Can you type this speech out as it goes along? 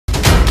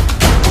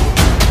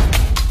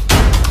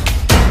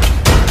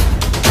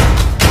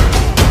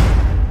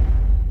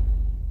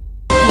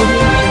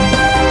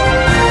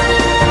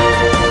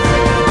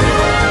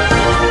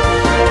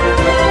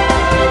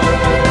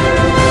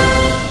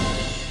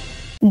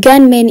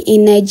Gunmen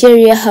in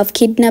Nigeria have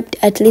kidnapped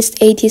at least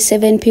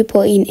 87 people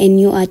in a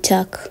new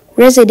attack.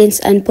 Residents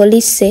and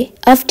police say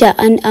after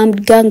an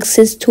armed gang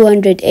seized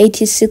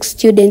 286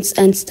 students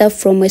and staff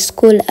from a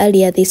school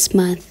earlier this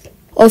month.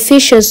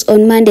 Officials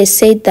on Monday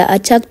said the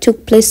attack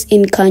took place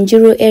in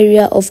Kanjuru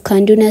area of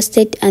Kaduna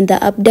State and the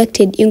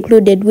abducted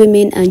included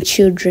women and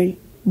children.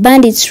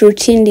 Bandits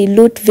routinely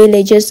loot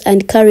villages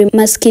and carry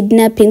mass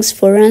kidnappings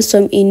for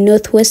ransom in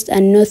northwest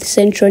and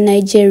north-central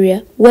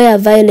Nigeria, where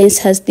violence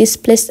has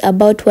displaced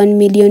about 1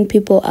 million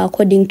people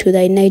according to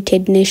the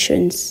United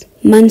Nations.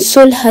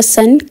 Mansour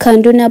Hassan,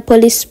 Kaduna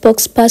police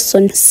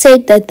spokesperson,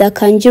 said that the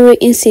Kanjuru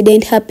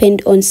incident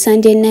happened on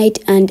Sunday night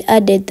and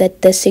added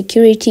that the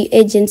security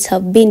agents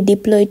have been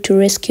deployed to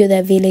rescue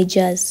the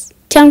villagers.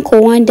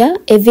 Tanko Wanda,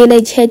 a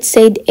village head,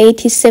 said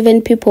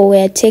 87 people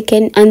were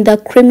taken and the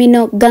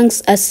criminal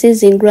gangs are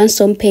seizing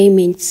ransom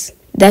payments.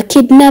 The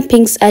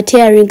kidnappings are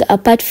tearing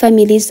apart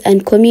families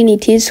and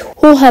communities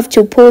who have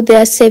to pool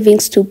their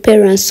savings to pay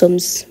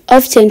ransoms,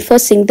 often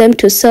forcing them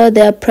to sell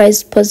their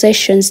prized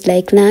possessions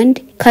like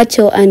land,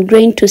 cattle and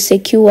grain to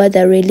secure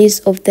the release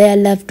of their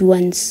loved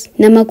ones.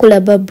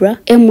 Namakula Barbara,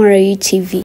 MRU TV.